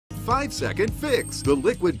5-Second Fix, the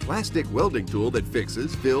liquid plastic welding tool that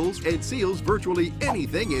fixes, fills, and seals virtually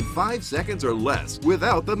anything in 5 seconds or less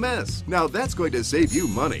without the mess. Now that's going to save you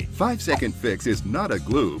money. 5-Second Fix is not a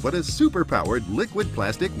glue, but a super-powered liquid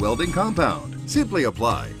plastic welding compound. Simply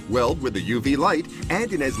apply, weld with the UV light,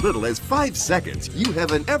 and in as little as 5 seconds, you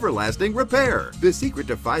have an everlasting repair. The secret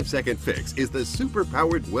to 5-Second Fix is the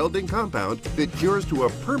super-powered welding compound that cures to a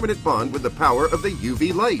permanent bond with the power of the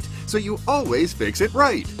UV light, so you always fix it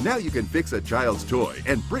right. Now you can fix a child's toy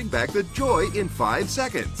and bring back the joy in 5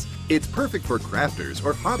 seconds. It's perfect for crafters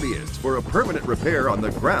or hobbyists for a permanent repair on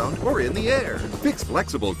the ground or in the air. Fix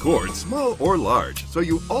flexible cords, small or large, so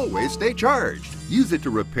you always stay charged. Use it to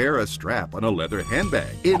repair a strap on a leather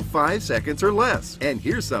handbag in 5 seconds or less. And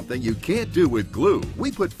here's something you can't do with glue.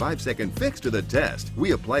 We put 5-Second Fix to the test.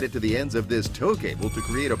 We applied it to the ends of this tow cable to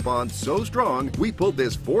create a bond so strong, we pulled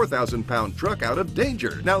this 4,000-pound truck out of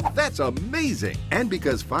danger. Now that's amazing! And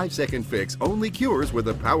because 5-Second Fix only cures with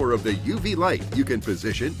the power of the UV light, you can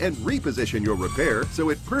position and reposition your repair so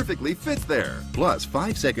it perfectly fits there. Plus,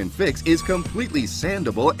 5-Second Fix is completely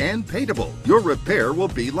sandable and paintable. Your repair will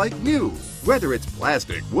be like new. Whether it's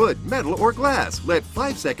plastic, wood, metal, or glass, let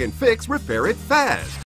 5-Second Fix repair it fast.